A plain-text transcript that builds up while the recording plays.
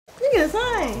can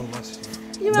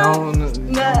sing. You Don't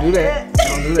do that.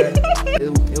 Don't do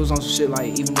that. It was on some shit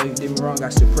like, even though you did me wrong, I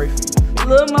still pray for you.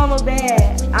 Little mama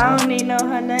bad. I don't even know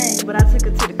her name, but I took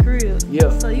her to the crib.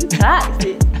 Yeah. So you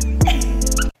toxic.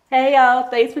 Hey y'all,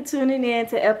 thanks for tuning in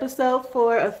to episode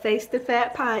 4 of Face the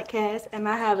Fat podcast, and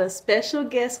I have a special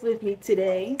guest with me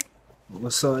today.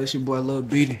 What's up? It's your boy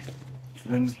LuhBDee.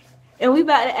 And we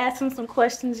about to ask him some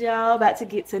questions, y'all. About to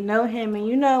get to know him, and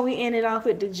you know we ended off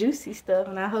with the juicy stuff,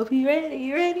 and I hope you ready.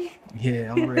 You ready?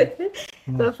 Yeah, I'm ready.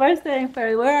 So first thing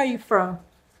first, where are you from?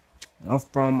 I'm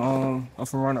from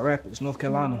Roanoke Rapids, North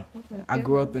Carolina. Okay. I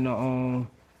grew up in the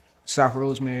South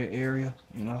Rosemary area,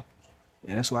 you know.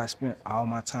 And that's where I spent all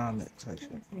my time at.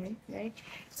 Okay.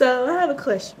 So I have a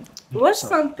question. What's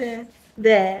something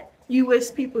that you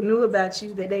wish people knew about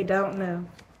you that they don't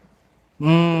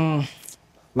know?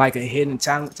 Like a hidden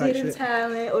talent type shit. Hidden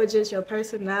talent, or just your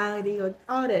personality, or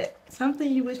all that.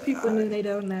 Something you wish people knew they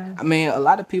don't know. I mean, a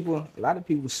lot of people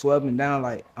swear me down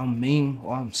like I'm mean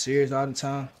or I'm serious all the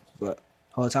time, but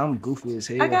all the time I'm goofy as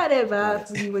hell. I got that vibe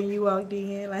from you when you walked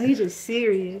in. Like, he's just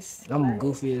serious. I'm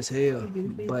goofy as hell.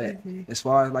 But as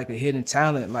far as like a hidden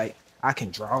talent, like I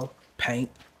can draw, paint,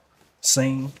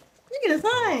 sing. You can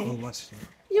sing.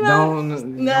 Don't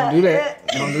do that.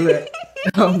 Don't do that.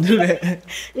 Don't do that.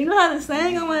 You gonna have to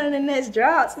sing on one of the next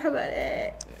drops. How about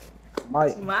that?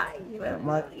 Might. You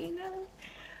know.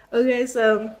 Okay,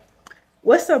 so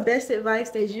what's the best advice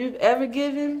that you've ever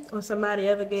given or somebody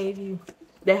ever gave you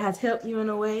that has helped you in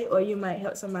a way, or you might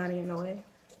help somebody in a way?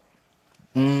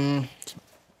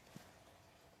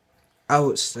 I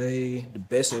would say the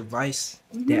best advice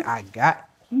that I got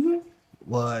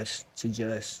was to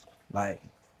just like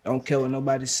don't care what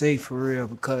nobody say for real,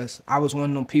 because I was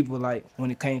one of them people, like when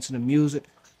it came to the music,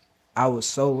 I was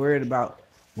so worried about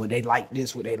would they like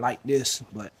this,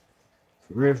 but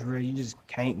for real, you just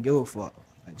can't give a fuck.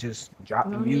 Like, just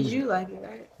drop the music. You like it,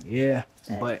 right? Yeah,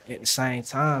 but at the same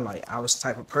time, like I was the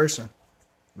type of person,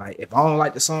 like if I don't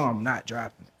like the song, I'm not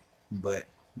dropping it. But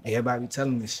everybody be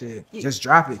telling me shit, just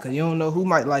drop it, cause you don't know who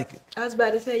might like it. I was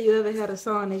about to say, you ever had a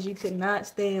song that you could not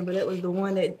stand, but it was the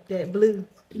one that blew.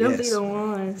 Them be the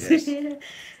ones. Yes.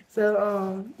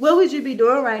 So, what would you be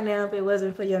doing right now if it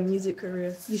wasn't for your music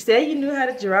career? You said you knew how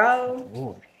to draw.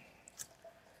 Boy.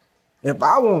 If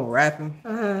I wasn't rapping,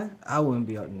 I wouldn't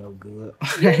be up to no good.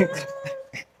 Yeah.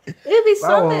 It'd be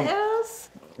something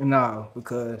else. No,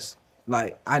 because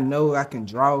like I know I can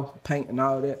draw, paint, and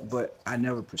all that, but I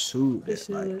never pursued it.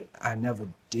 Like I never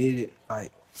did it.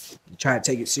 Like try to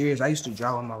take it serious. I used to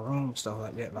draw in my room, stuff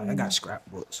like that. Like I got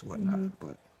scrapbooks, whatnot.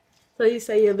 But so you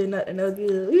say you've been up to no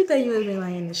good. You think you have been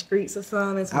like in the streets or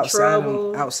something, some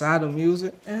trouble? Outside of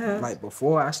music, like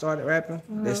before I started rapping,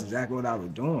 that's exactly what I was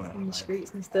doing. In the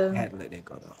streets and stuff. I had to let that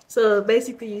go though. So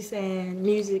basically you saying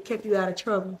music kept you out of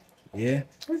trouble. Yeah.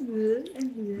 That's good. That's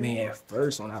good. I mean, at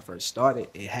first, when I first started,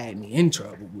 it had me in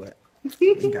trouble, but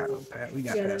we got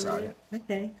past all that.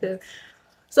 Okay, cool.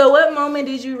 So what moment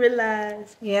did you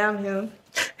realize, yeah, I'm him?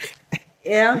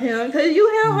 Yeah, I'm him. Because you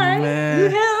him, right? Man, you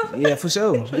him? Yeah, for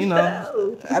sure. You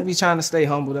know, I be trying to stay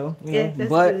humble, though. You know? That's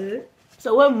but good.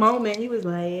 So what moment you was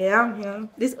like, yeah, I'm him.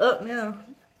 This up now.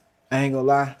 I ain't gonna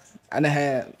lie. I done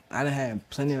had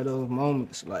plenty of those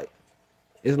moments. Like,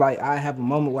 it's like I have a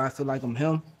moment where I feel like I'm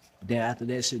him. Then after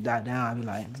that shit die down, I be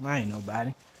like, I ain't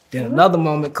nobody. Then another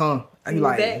moment come, I be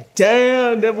like,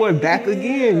 damn, that boy back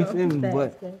again. You feel me?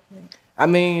 But I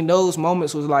mean, those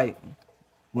moments was like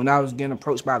when I was getting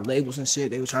approached by labels and shit.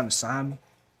 They were trying to sign me.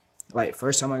 Like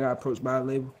first time I got approached by a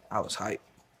label, I was hyped.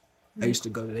 I used to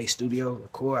go to their studio,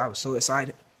 record. I was so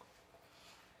excited.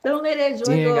 Don't let that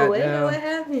joy go away. What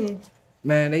happened?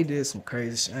 Man, they did some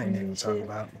crazy shit. I ain't even talking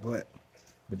about it. But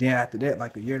then after that,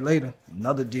 like a year later,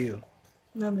 another deal.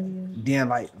 Then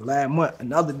like last month,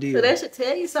 another deal. So that should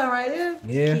tell you something right there.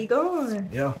 Yeah. Keep going.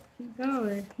 Yeah. Keep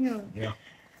going. Yeah.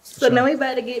 So now we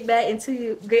about to get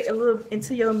a little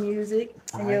into your music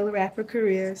and your rapper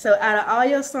career. So out of all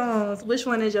your songs, which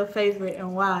one is your favorite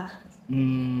and why?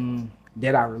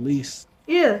 That I released.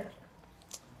 Yeah.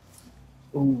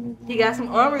 Ooh. You got some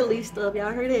unreleased stuff.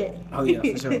 Y'all heard that? Oh yeah,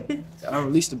 for sure. I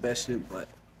released the best shit, but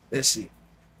let's see.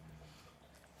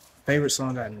 Favorite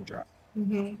song that I didn't drop.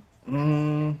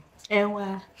 And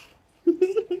why?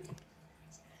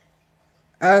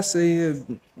 I say,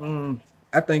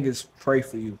 I think it's Pray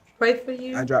For You. Pray For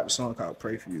You? I dropped a song called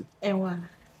Pray For You. And why?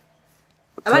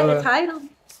 I like the title.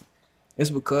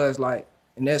 It's because, like,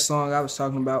 in that song, I was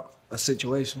talking about a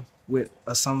situation with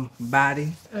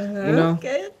somebody, you know?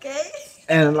 Okay.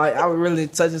 And, like, I was really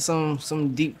touching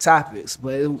some deep topics,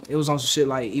 but it was on some shit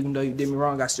like, even though you did me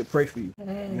wrong, I still pray for you. You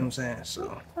know what I'm saying?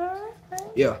 So,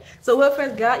 yeah. So what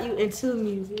first got you into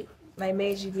music? like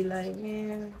made you be like,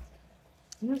 man,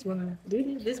 I just wanna do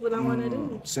this. This is what I wanna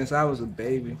do. Since I was a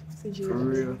baby, for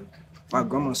real. My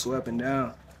grandma swore up and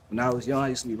down. When I was young, I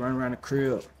used to be running around the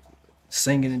crib,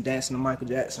 singing and dancing to Michael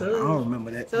Jackson. I don't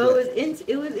remember that. So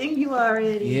it was in you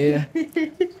already. Yeah.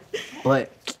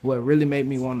 But what really made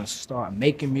me want to start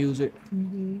making music,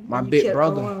 my big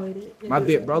brother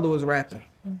was rapping.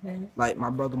 Like my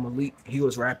brother Malik, he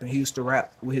was rapping. He used to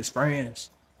rap with his friends.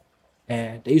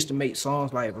 And they used to make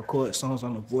songs, like record songs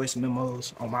on the voice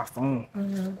memos on my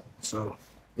phone. So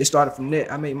it started from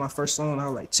that. I made my first song, I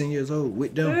was like 10 years old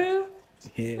with them.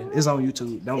 Yeah, it's on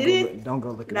YouTube. Don't go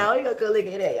look it up. No, you gonna go look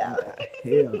at that,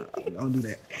 y'all. Hell no, don't do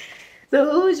that.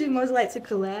 So who would you most like to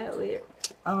collab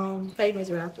with?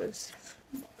 Famous rappers.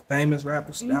 Famous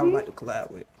rappers that I would like to collab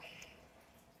with.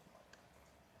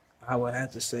 I would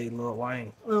have to say Lil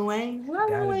Wayne. Lil Wayne? Well,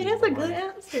 Lil Wayne, that's a good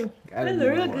answer. That's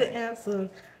a real good answer.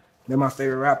 They're my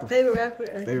favorite rapper. Favorite rapper?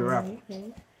 Favorite rapper.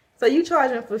 Okay. So you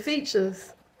charging for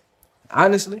features?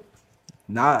 Honestly,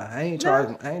 nah, I ain't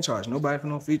charging nobody for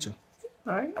no feature.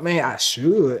 All right. I mean, I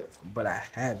should, but I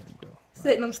haven't though.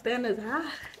 Setting them standards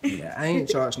high. Yeah, I ain't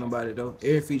charged nobody though.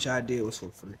 Every feature I did was for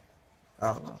free.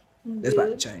 I don't know. That's about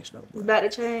to change though. It's about to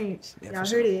change. Yeah, y'all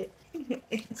heard it.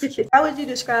 How would you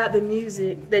describe the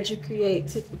music that you create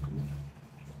typically?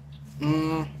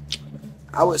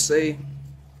 I would say,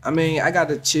 I mean, I got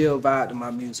a chill vibe to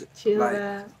my music. Chill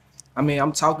vibe. I mean,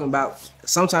 I'm talking about,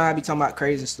 sometimes I be talking about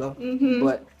crazy stuff,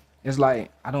 but it's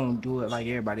like, I don't do it like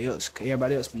everybody else.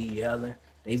 Everybody else be yelling.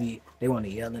 They want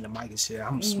to yell in the mic and shit.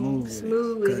 I'm smooth with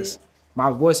it. Because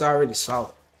my voice already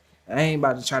soft. I ain't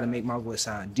about to try to make my voice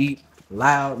sound deep,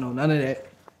 loud, no, none of that.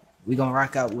 We gonna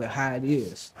rock out with how it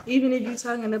is. Even if you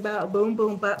talking about boom,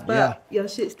 boom, bop, bop, your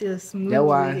shit still smooth that's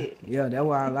why, with it. Yeah, that's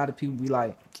why a lot of people be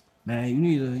like, man, you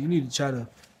need to try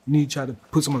to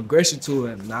put some aggression to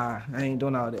it. Nah, I ain't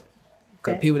doing all that.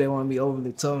 Cause people that want to be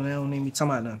overly tough, they don't need me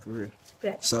talking about nothing for real.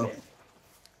 So,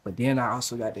 but then I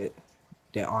also got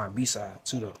that R&B side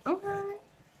too though. Okay.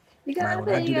 You got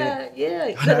that. Yeah.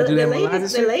 When I do that melodic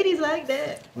the ladies like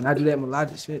that. When I do that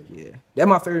melodic shit, yeah. That's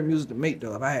my favorite music to make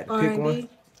though. If I had to pick one.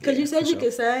 Cause you said you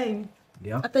could sing.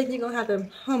 Yeah. I think you're gonna have to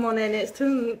hum on that next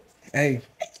tune. Hey,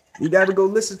 you gotta go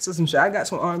listen to some shit. I got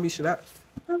some R&B shit out.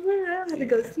 I have to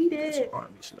go see that. Some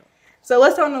R&B shit out. So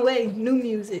what's on the way? New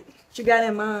music. What you got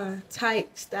in mind?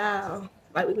 Type, style,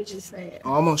 like we were just saying.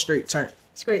 Oh, I'm on straight turn.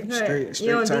 Straight turn. Straight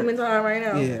you on turn. demon time right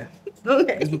now? Yeah.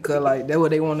 Okay. It's because like that's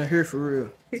what they want to hear for real.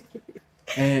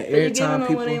 And So every time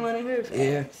people, what they want to hear.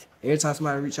 Yeah. Every time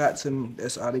somebody reach out to me,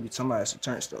 that's all they be talking about is the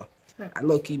turn stuff. I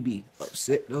low key be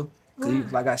upset though,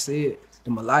 cause like I said, the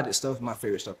melodic stuff is my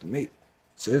favorite stuff to make.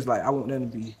 So it's like I want them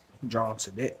to be drawn to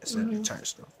that instead of the turn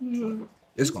stuff. So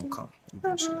it's gonna come.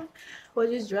 Well,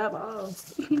 just drop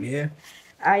off. Yeah.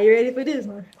 Are you ready for this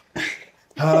one?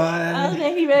 I don't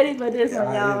think he ready for this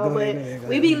one, y'all. But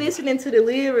we be listening to the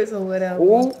lyrics or whatever.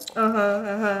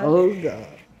 Oh God.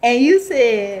 And you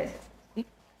said,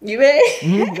 you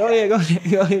ready? Go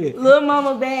ahead. Lil'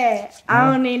 mama bad.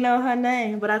 I don't even know her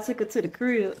name, but I took her to the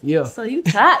crib. Yeah. So you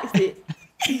toxic.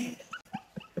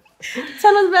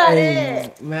 Tell us about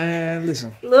that. Man,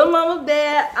 listen. Lil' mama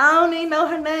bad. I don't even know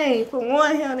her name. For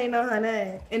one, he don't even know her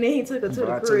name. And then he took her to the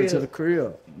crib. I took her to the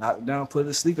crib. Knocked down, put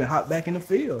her to sleep, and hopped back in the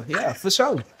field. Yeah, for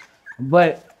sure.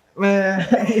 But,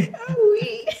 man.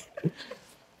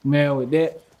 Man, with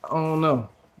that, I don't know.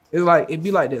 It's like, it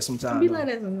be like that sometimes. It be like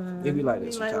that sometimes. It be like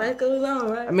that sometimes. Like life goes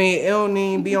on, right? I mean, it don't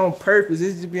even be on purpose.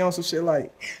 It just be on some shit like,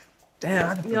 damn,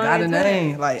 I done forgot her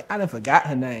name. Like, I done forgot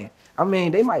her name. I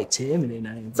mean, they might tell me their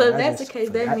name. So if that's the case,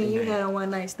 that means you had a one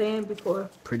night stand before.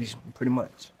 Pretty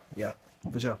much. Yeah,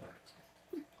 for sure.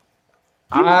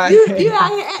 You out here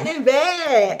acting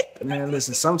bad. Man,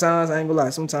 listen, sometimes I ain't gonna lie,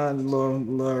 sometimes the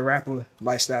little rapper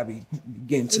lifestyle be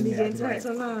getting to me. Sometimes.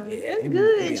 Yeah, that's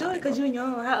good. Enjoy it because you're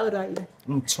young. How old are you?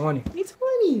 I'm 20. You're 20.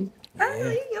 Yeah. Oh,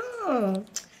 you're young.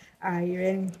 All right, you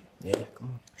ready? Yeah, come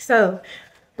on. So,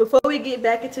 before we get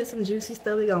back into some juicy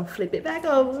stuff, we're going to flip it back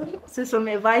over to some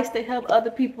advice to help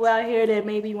other people out here that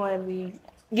maybe want to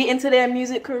get into their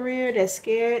music career, that's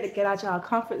scared to get out y'all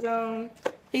comfort zone.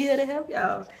 He here to help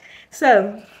y'all.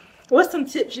 So, what's some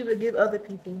tips you would give other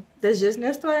people that's just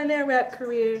now starting their rap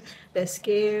career, that's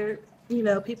scared? You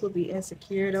know, people be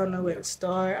insecure, don't know where to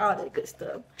start, all that good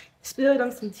stuff. Spill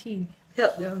them some tea.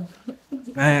 Help them.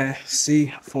 Man,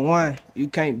 see, for one, you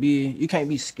can't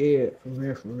be scared, for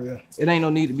real. It ain't no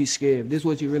need to be scared. If this is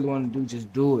what you really want to do,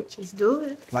 just do it. Just do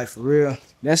it. Like, for real.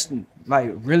 That's,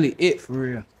 like, really it, for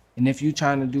real. And if you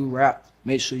trying to do rap,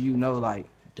 make sure you know, like,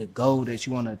 the goal that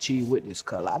you want to achieve with this.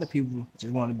 Because a lot of people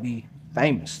just want to be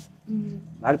famous.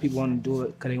 A lot of people want to do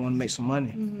it because they want to make some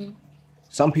money.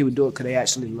 Some people do it because they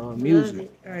actually love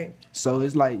music. Right. So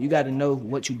it's like you got to know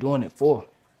what you're doing it for.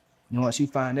 And once you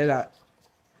find that out,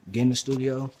 get in the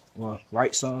studio or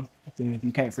write some. If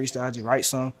you can't freestyle, just write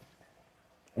some.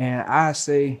 And I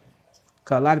say,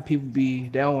 because a lot of people they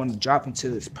don't want to drop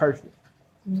until it's perfect.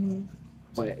 Mm-hmm.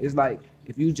 But it's like,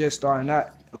 if you just starting out,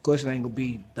 of course it ain't going to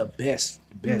be the best,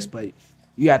 but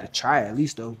you got to try at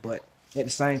least though. But at the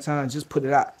same time, just put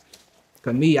it out.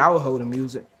 Because me, I was holding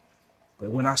music. But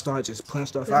when I started just putting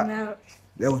stuff out,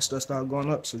 that when stuff started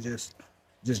going up. So just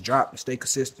drop and stay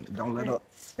consistent. Don't let up.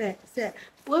 Facts.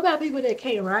 What about people that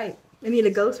can't write? They need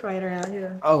a ghostwriter out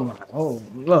here.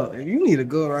 Look, if you need a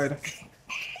ghostwriter,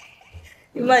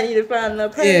 you might need to find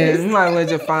another person. Yeah, you might well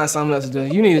just find something else to do.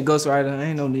 You need a ghostwriter.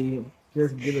 Ain't no need.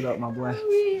 Just give it up, my boy.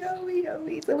 Oh,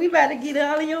 we. So we about to get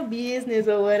all in your business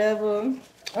or whatever.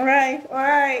 All right.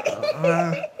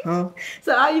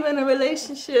 So are you in a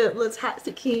relationship with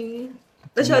Toxic King?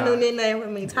 That's your new nickname for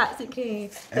me, Toxic King.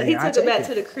 Hey, he took it back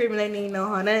to the crib and they didn't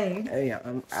know her name. Hey,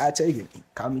 I take it.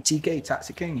 Call me TK,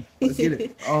 Toxic King. Let's get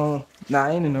it. Nah,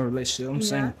 I ain't in a relationship. I'm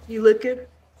single. You looking?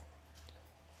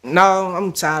 No,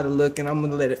 I'm tired of looking. I'm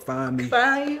gonna let it find me.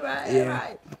 Find you, right? Yeah,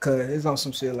 right. Because it's on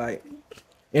some shit like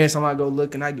every time I go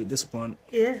looking, I get disappointed.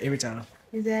 Yeah. Every time.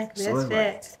 Exactly. That's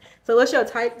facts. So what's your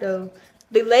type though?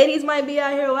 The ladies might be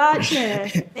out here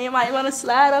watching. They might want to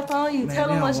slide up on you. Tell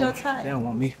them what's your type. They don't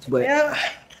want me, but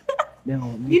they don't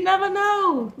want me. You never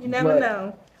know. You never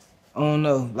know. I don't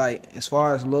know. Like as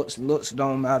far as looks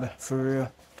don't matter for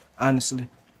real. Honestly.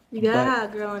 You gotta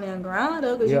have a girl on that grind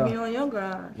though, because you be on your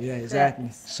grind. Yeah, exactly.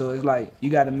 So it's like you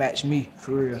gotta match me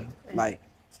for real. Like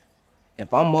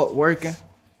if I'm up working,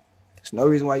 there's no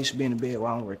reason why you should be in the bed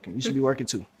while I'm working. You should be working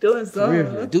too. Doing something.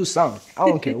 For real, do something. I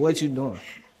don't care what you doing.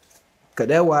 Cause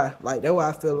that's why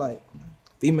I feel like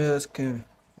females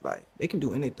they can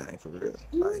do anything for real.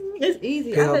 Like it's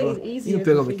easy. I think it's easy. You can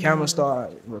pick up a camera,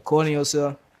 start recording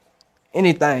yourself.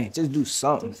 Anything, just do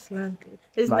something.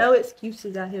 There's no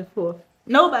excuses out here for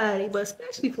nobody, but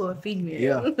especially for a female.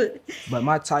 Yeah. But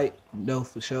my type though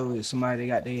for sure is somebody that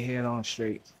got their head on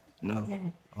straight. You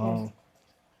know.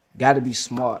 Gotta be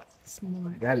smart.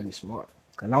 Gotta be smart.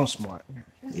 Cause I'm smart.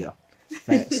 Yeah.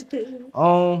 Facts.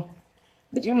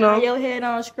 But you know, your head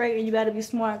on straight and you gotta be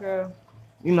smart, girl.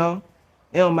 You know,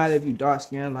 it don't matter if you dark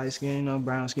skin, light skin, you know,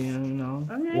 brown skin, you know,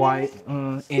 white,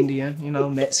 Indian, you know,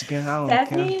 Mexican. I don't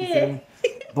care.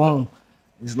 Boom.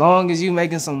 As long as you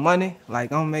making some money,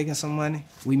 like I'm making some money,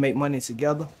 we make money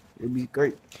together. It'd be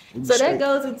great. So that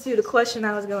goes into the question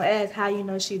I was gonna ask: how you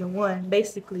know she the one?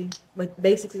 Basically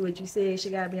what you said, she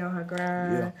gotta be on her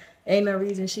grind. Yeah. Ain't no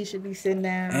reason she should be sitting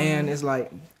down. And it's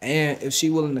like, and if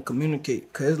she willing to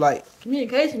communicate, cause it's like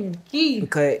communication is key.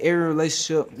 Because every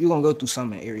relationship, you're gonna go through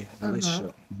something in every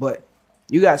relationship. But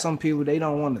you got some people, they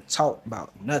don't want to talk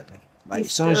about nothing. Like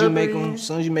as soon as you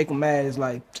make them mad, it's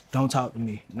like, don't talk to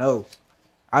me. No,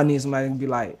 I need somebody to be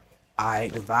like, all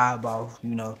right, the vibe off,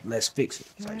 you know, let's fix it.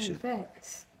 Type shit.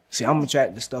 Facts. See, I'm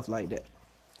attracted to stuff like that.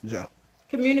 Yeah.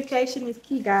 Communication is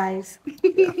key, guys.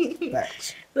 Yeah,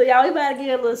 facts. So y'all, we about to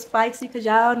get a little spicy because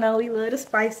y'all know we love the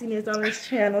spiciness on this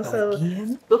channel. So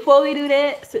before we do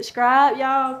that, subscribe,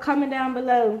 y'all. Comment down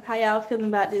below how y'all feeling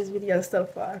about this video so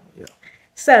far. Yeah.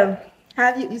 So,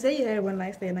 have you say you had one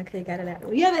night stand? Okay, got it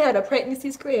out. You ever had a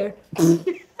pregnancy scare?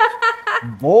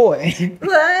 Boy.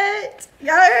 What?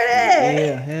 Y'all heard that?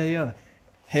 Yeah, hell yeah.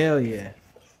 Hell yeah.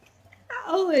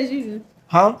 How old is you?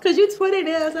 Huh? Cause you 20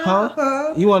 now, so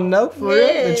huh? You wanna know for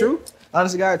real? The truth?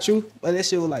 Honestly, God, truth. But that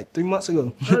shit was like 3 months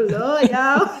ago. Oh Lord,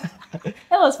 y'all. That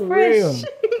was fresh. Real.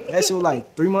 That shit was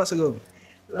like 3 months ago.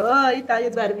 Lord, you thought you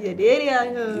was about to be a daddy out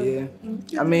here.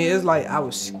 Yeah. I mean, it's like I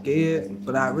was scared,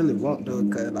 but I really want to,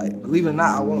 cause like, believe it or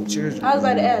not, I want children. I was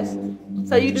about to ask.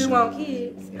 So you do want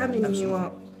kids? How many do you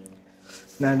want?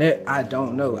 Now that I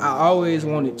don't know. I always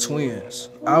wanted twins.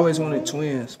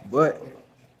 But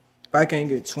if I can't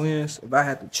get twins, if I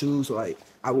had to choose, like,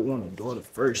 I would want a daughter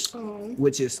first,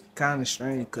 which is kind of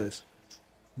strange because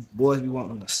boys be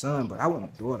wanting a son, but I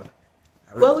want a daughter.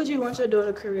 What would you want your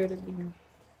daughter's career to be?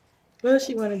 What does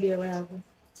she want to be a rapper?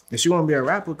 If she want to be a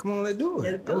rapper, come on, let's do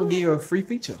it. I will give you a free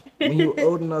feature when you're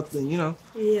old enough to, you know.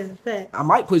 Yeah, fact. I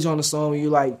might put you on the song when you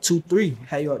like 2, 3.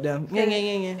 Have you up there?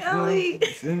 Yeah. You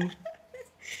feel me?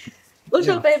 What's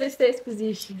your favorite sex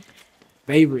position?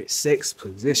 Favorite sex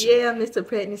position? Yeah, Mr.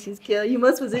 Pregnancy's Kill. You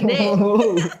must was in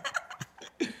that.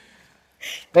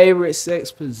 Favorite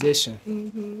sex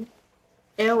position?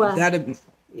 And why? Gotta be.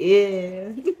 Yeah.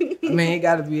 I mean, it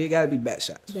gotta be back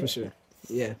shots for sure.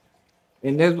 Yeah.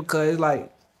 And that's because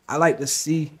like I like to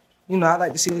see, you know,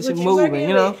 this shit moving,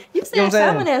 you know. You said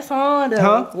some of that song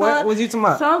though. What was you talking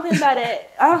about? Something about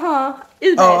that.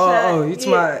 It's back shot.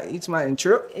 You to my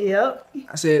trip? Yep.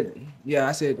 I said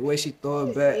the way she throw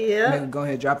it back, Yeah. nigga go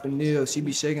ahead drop a nail. She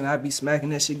be shaking, I be smacking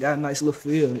that. She got a nice little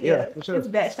feel. Yeah, for sure. It's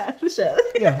back shot for sure.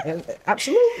 Yeah,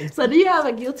 absolutely. So do you have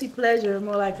a guilty pleasure,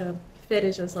 more like a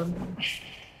fetish or something?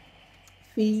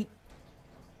 Feet,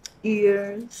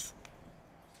 ears,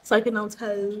 sucking on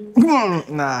toes.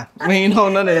 Nah, we ain't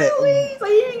on none of that. Really? So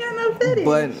you ain't got no fetish?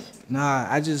 But nah,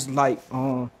 I just like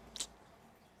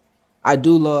I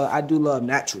do love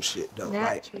natural shit though.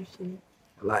 Natural shit.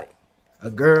 Like a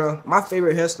girl, my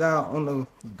favorite hairstyle on the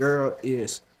girl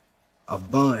is a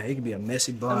bun. It could be a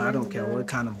messy bun. I don't care what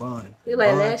kind of bun. You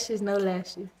like lashes, no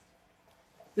lashes.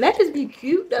 Lashes be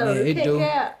cute though. Yeah, it do.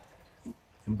 Cap.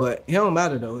 But it don't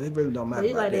matter though. It really don't matter.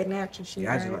 You like that natural shit.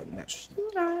 Yeah, I just like the natural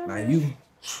shit. Like you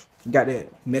got that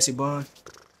messy bun.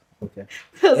 Okay.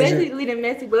 So basically the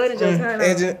messy bun is your turn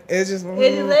on. Edges.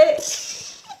 Boy.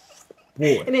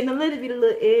 And then the little bit of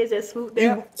little edge that swoop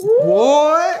down.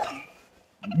 What?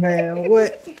 Man,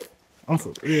 what? I'm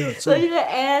for real. So you an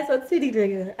ass or titty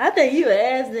nigga? I think you an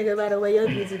ass nigga by the way your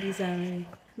music be sounding.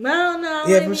 No.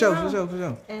 Yeah, for sure.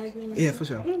 Yeah, for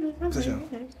sure.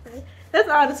 That's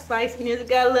all the spice music.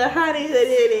 Got a little honey hood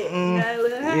in it. Got a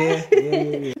little honey.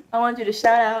 Yeah. I want you to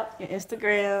shout out your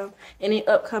Instagram, any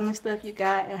upcoming stuff you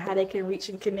got, and how they can reach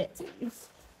and connect to you.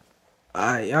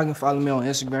 Alright, y'all can follow me on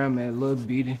Instagram at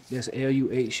LuhBDee. That's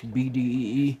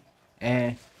LuhBDee.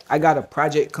 And I got a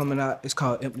project coming out. It's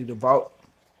called Empty the Vault.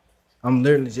 I'm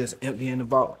literally just emptying the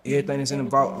vault. Everything that's in the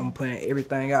vault, I'm putting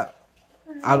everything out.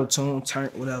 Auto-tune, turn,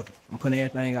 whatever. I'm putting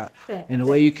everything out. And the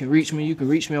way you can reach me on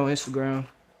Instagram.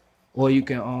 Or you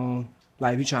can,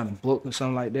 like if you're trying to book or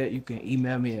something like that, you can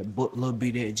email me at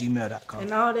LuhBDee@gmail.com.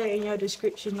 And all that in your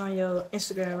description on your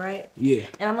Instagram, right? Yeah.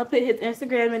 And I'm going to put his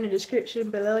Instagram in the description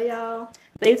below, y'all.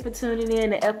 Thanks for tuning in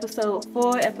to episode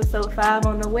 4, episode 5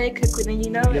 on the way. Quicker than you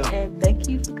know it. And thank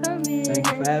you for coming. Thank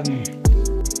you for having me.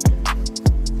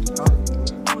 I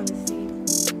want to see.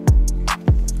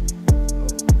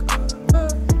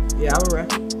 Yeah, I will rap.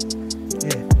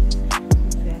 Yeah.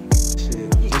 Shit,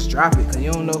 just drop it, cause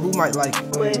you don't know who might like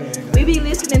it. But we be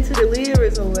listening to the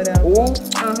lyrics or whatever. Ooh.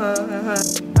 Uh-huh.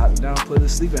 Knock down, put it to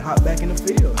sleep, and hop back in the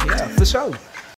field. Yeah, for sure.